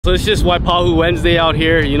So it's just Waipahu Wednesday out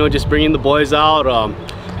here, you know, just bringing the boys out,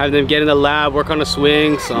 having them get in the lab, work on the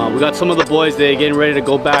swings. We got some of the boys, they getting ready to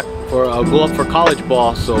go back for go up for college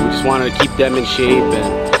ball, so we just want to keep them in shape,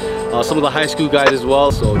 and some of the high school guys as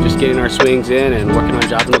well, so just getting our swings in and working on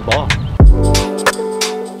driving the ball.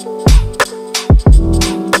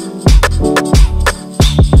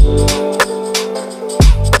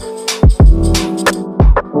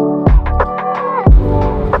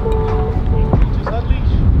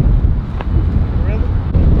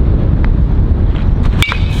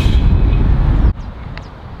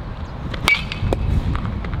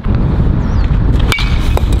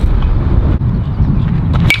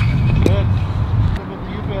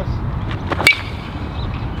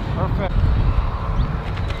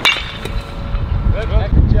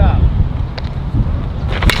 Good job.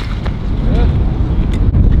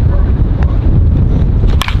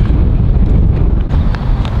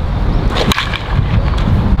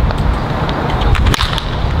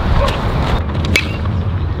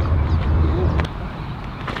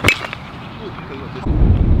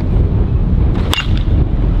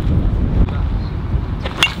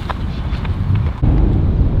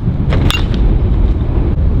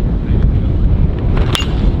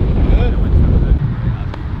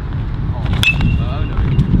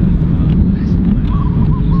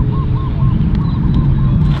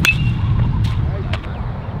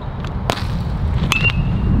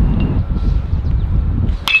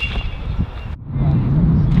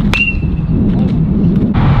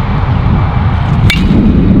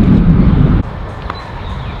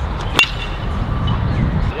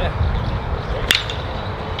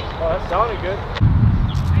 That sounded good.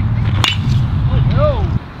 Oh, no.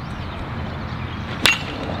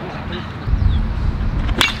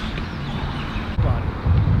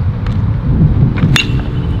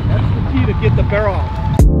 That's the key to get the barrel off.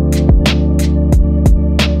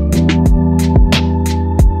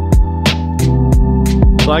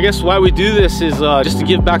 So I guess why we do this is just to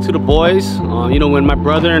give back to the boys. You know, when my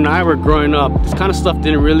brother and I were growing up, this kind of stuff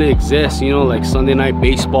didn't really exist. You know, like Sunday night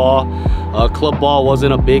baseball, club ball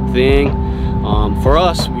wasn't a big thing. For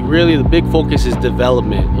us, the big focus is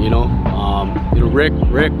development. You know, Rick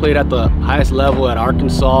played at the highest level at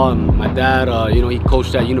Arkansas, and my dad, you know, he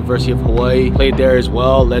coached at University of Hawaii, played there as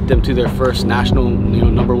well, led them to their first national, you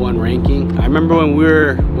know, #1 ranking. I remember when we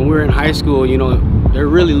were in high school, you know, there are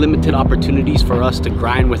really limited opportunities for us to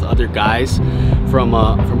grind with other guys from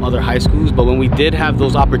other high schools, but when we did have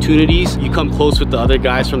those opportunities, you come close with the other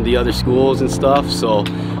guys from the other schools and stuff. So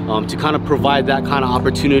to kind of provide that kind of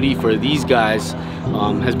opportunity for these guys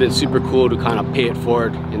has been super cool to kind of pay it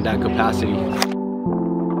forward in that capacity.